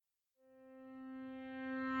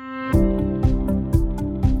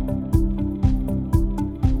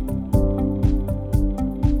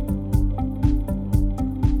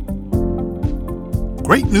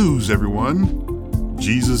Great news, everyone.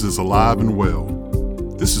 Jesus is alive and well.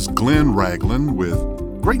 This is Glenn Ragland with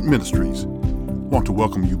Great Ministries. I want to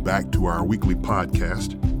welcome you back to our weekly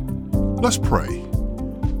podcast. Let's pray.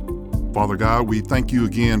 Father God, we thank you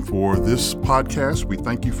again for this podcast. We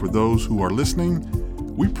thank you for those who are listening.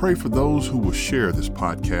 We pray for those who will share this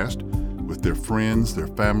podcast with their friends, their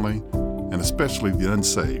family, and especially the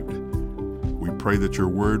unsaved. We pray that your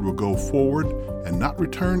word will go forward and not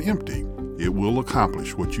return empty. It will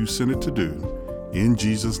accomplish what you sent it to do. In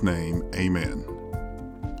Jesus' name, amen.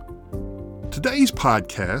 Today's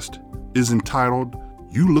podcast is entitled,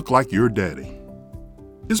 You Look Like Your Daddy.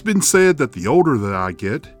 It's been said that the older that I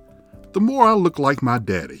get, the more I look like my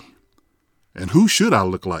daddy. And who should I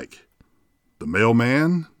look like? The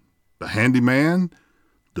mailman? The handyman?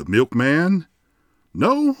 The milkman?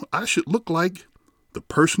 No, I should look like the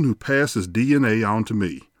person who passes DNA on to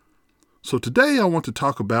me. So today I want to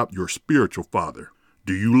talk about your spiritual father.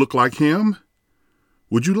 Do you look like him?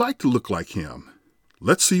 Would you like to look like him?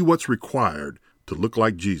 Let's see what's required to look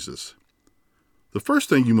like Jesus. The first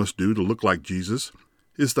thing you must do to look like Jesus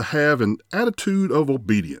is to have an attitude of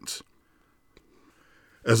obedience.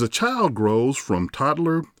 As a child grows from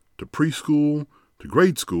toddler to preschool to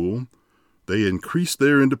grade school, they increase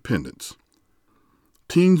their independence.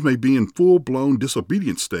 Teens may be in full-blown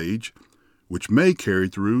disobedience stage, which may carry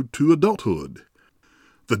through to adulthood.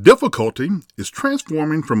 The difficulty is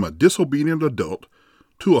transforming from a disobedient adult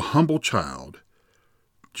to a humble child.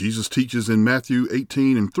 Jesus teaches in Matthew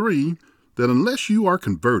 18:3 that unless you are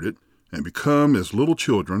converted and become as little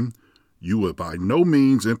children, you will by no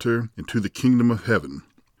means enter into the kingdom of heaven.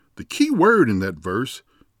 The key word in that verse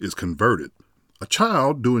is converted. A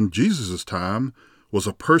child during Jesus' time was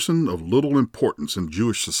a person of little importance in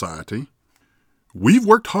Jewish society. We've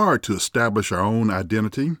worked hard to establish our own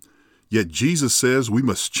identity, yet Jesus says we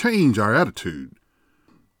must change our attitude.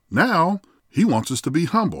 Now, he wants us to be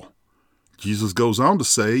humble. Jesus goes on to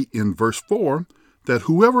say in verse 4 that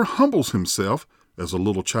whoever humbles himself as a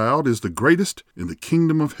little child is the greatest in the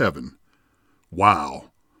kingdom of heaven.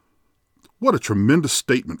 Wow! What a tremendous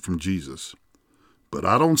statement from Jesus. But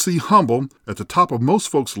I don't see humble at the top of most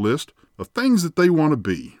folks' list of things that they want to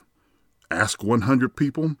be. Ask 100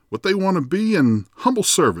 people what they want to be, and humble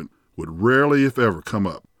servant would rarely, if ever, come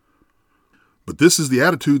up. But this is the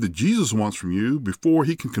attitude that Jesus wants from you before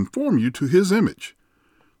he can conform you to his image.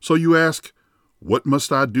 So you ask, what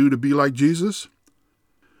must I do to be like Jesus?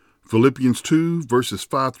 Philippians 2 verses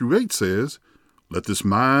 5-8 says, Let this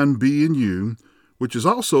mind be in you, which is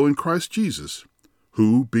also in Christ Jesus,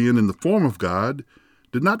 who, being in the form of God,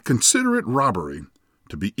 did not consider it robbery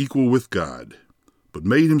to be equal with God, but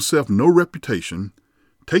made himself no reputation,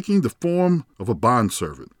 taking the form of a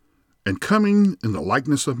bondservant, and coming in the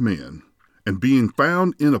likeness of men, and being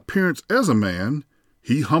found in appearance as a man,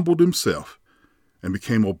 he humbled himself, and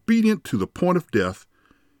became obedient to the point of death,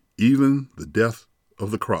 even the death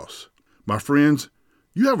of the cross. My friends,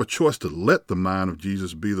 you have a choice to let the mind of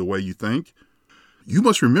Jesus be the way you think. You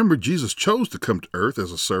must remember Jesus chose to come to earth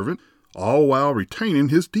as a servant, all while retaining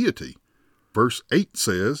his deity. Verse 8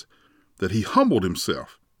 says that he humbled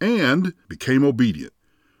himself and became obedient.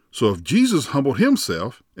 So if Jesus humbled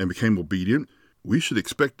himself and became obedient, we should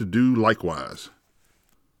expect to do likewise.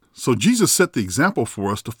 So Jesus set the example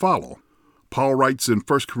for us to follow. Paul writes in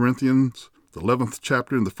 1 Corinthians, the 11th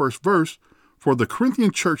chapter in the first verse, for the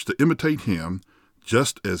Corinthian church to imitate him,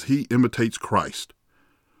 just as he imitates Christ.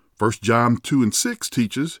 1 John 2:6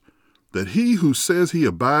 teaches that he who says he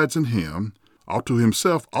abides in him ought to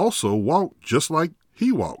himself also walk just like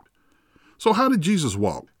he walked. So how did Jesus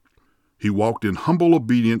walk? He walked in humble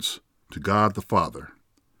obedience to God the Father.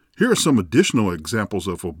 Here are some additional examples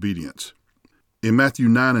of obedience. In Matthew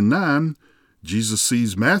 9:9, Jesus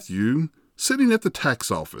sees Matthew sitting at the tax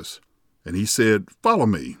office, and he said, Follow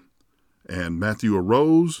me. And Matthew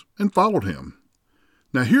arose and followed him.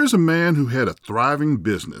 Now here's a man who had a thriving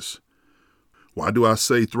business. Why do I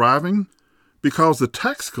say thriving? Because the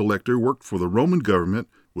tax collector worked for the Roman government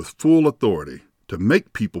with full authority to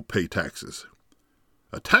make people pay taxes.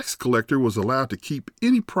 A tax collector was allowed to keep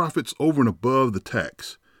any profits over and above the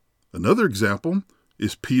tax. Another example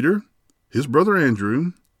is Peter, his brother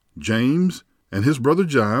Andrew, James, and his brother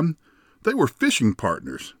John. They were fishing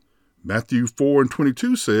partners. Matthew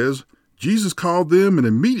 4:22 says, Jesus called them, and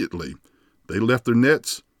immediately they left their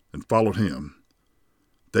nets and followed him.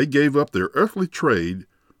 They gave up their earthly trade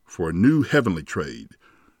for a new heavenly trade.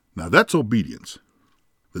 Now that's obedience.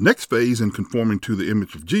 The next phase in conforming to the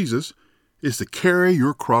image of Jesus is to carry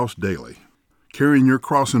your cross daily. Carrying your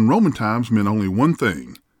cross in Roman times meant only one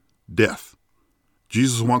thing, death.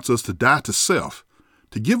 Jesus wants us to die to self,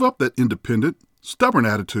 to give up that independent, stubborn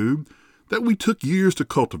attitude that we took years to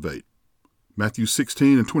cultivate. Matthew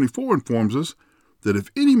 16:24 informs us that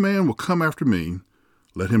if any man will come after me,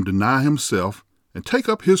 let him deny himself and take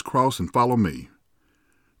up his cross and follow me.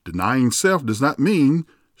 Denying self does not mean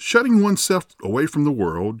shutting oneself away from the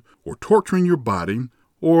world or torturing your body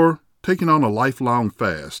or taking on a lifelong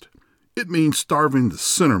fast. It means starving the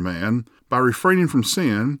sinner man by refraining from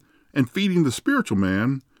sin and feeding the spiritual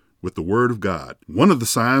man with the Word of God. One of the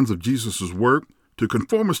signs of Jesus' work to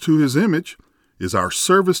conform us to his image is our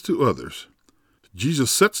service to others.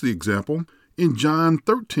 Jesus sets the example in John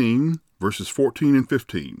 13, verses 14 and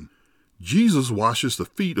 15. Jesus washes the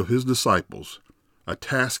feet of his disciples, a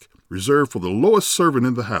task reserved for the lowest servant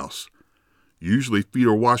in the house. Usually feet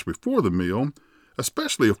are washed before the meal,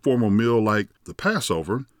 especially a formal meal like the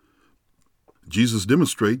Passover. Jesus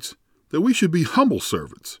demonstrates that we should be humble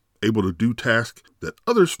servants, able to do tasks that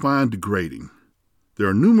others find degrading. There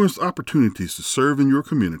are numerous opportunities to serve in your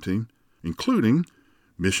community, including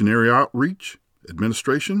missionary outreach,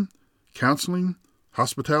 administration, counseling,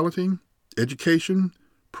 hospitality, education,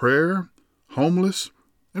 prayer, homeless,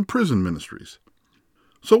 and prison ministries.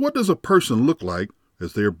 So what does a person look like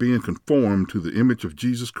as they are being conformed to the image of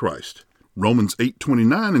Jesus Christ? Romans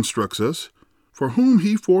 8:29 instructs us, "For whom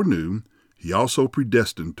he foreknew, he also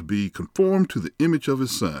predestined to be conformed to the image of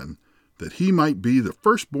his Son, that he might be the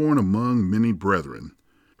firstborn among many brethren."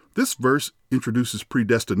 This verse introduces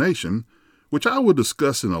predestination, which I will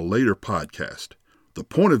discuss in a later podcast. The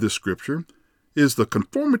point of this scripture is the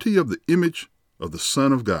conformity of the image of the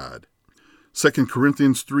Son of God. 2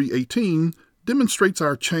 Corinthians 3:18 demonstrates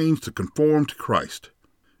our change to conform to Christ.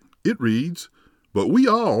 It reads, "But we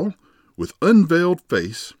all, with unveiled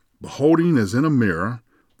face, beholding as in a mirror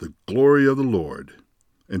the glory of the Lord,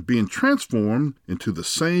 and being transformed into the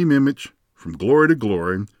same image from glory to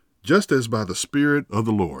glory, just as by the Spirit of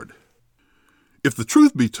the Lord." If the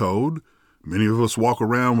truth be told, many of us walk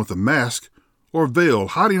around with a mask or veil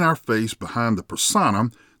hiding our face behind the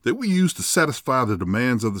persona that we use to satisfy the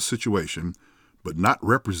demands of the situation, but not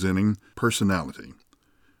representing personality.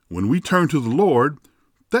 When we turn to the Lord,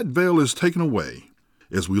 that veil is taken away.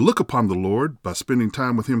 As we look upon the Lord by spending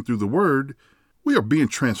time with him through the Word, we are being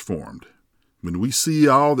transformed. When we see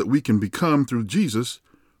all that we can become through Jesus,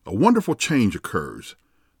 a wonderful change occurs.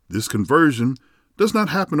 This conversion does not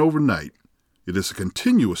happen overnight. It is a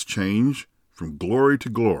continuous change from glory to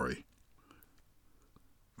glory.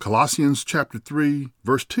 Colossians chapter 3,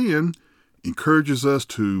 verse 10 encourages us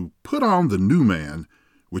to put on the new man,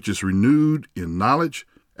 which is renewed in knowledge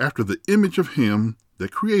after the image of him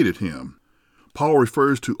that created him. Paul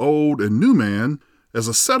refers to old and new man as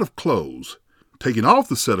a set of clothes, taking off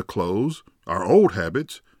the set of clothes, our old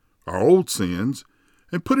habits, our old sins,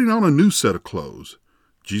 and putting on a new set of clothes,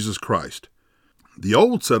 Jesus Christ. The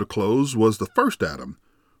old set of clothes was the first Adam,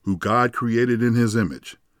 who God created in his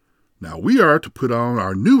image. Now we are to put on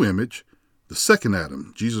our new image, the second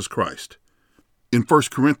Adam, Jesus Christ. In 1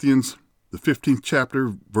 Corinthians, the 15th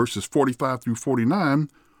chapter, verses 45 through 49,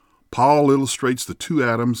 Paul illustrates the two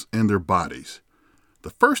Adams and their bodies. The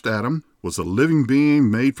first Adam was a living being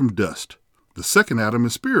made from dust. The second Adam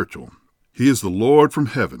is spiritual. He is the Lord from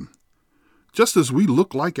heaven. Just as we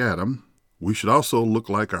look like Adam, we should also look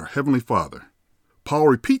like our Heavenly Father. Paul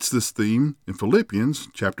repeats this theme in Philippians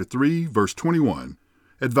chapter 3, verse 21,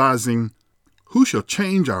 advising, "Who shall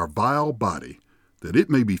change our vile body, that it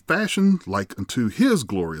may be fashioned like unto his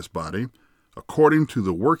glorious body, according to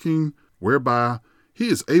the working whereby he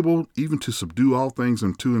is able even to subdue all things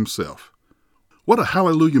unto himself." What a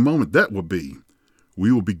hallelujah moment that will be.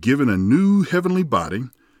 We will be given a new heavenly body.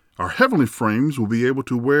 Our heavenly frames will be able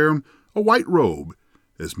to wear a white robe,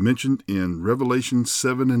 as mentioned in Revelation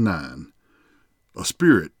 7 and 9. A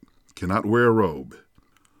spirit cannot wear a robe.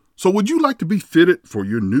 So would you like to be fitted for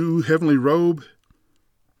your new heavenly robe?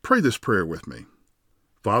 Pray this prayer with me.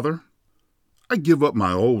 Father, I give up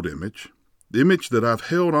my old image, the image that I've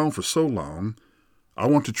held on for so long. I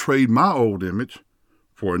want to trade my old image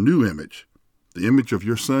for a new image, the image of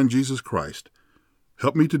your Son, Jesus Christ.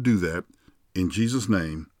 Help me to do that. In Jesus'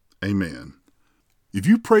 name, amen. If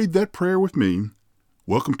you prayed that prayer with me,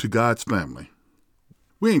 welcome to God's family.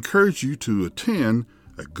 We encourage you to attend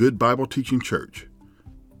a good Bible teaching church.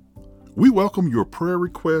 We welcome your prayer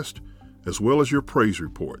request as well as your praise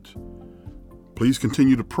reports. Please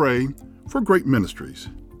continue to pray for Great Ministries.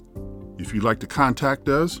 If you'd like to contact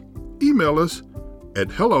us, email us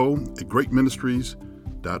at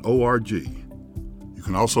hello@greatministries.org. You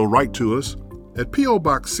can also write to us at P.O.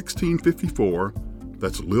 Box 1654,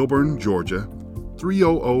 that's Lilburn, Georgia,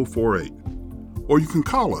 30048. Or you can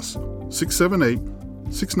call us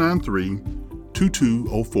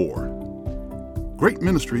 678-693-2204. Great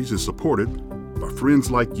Ministries is supported by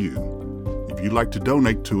friends like you. If you'd like to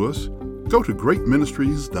donate to us, go to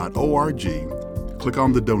greatministries.org, click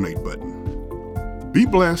on the donate button. Be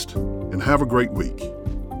blessed and have a great week.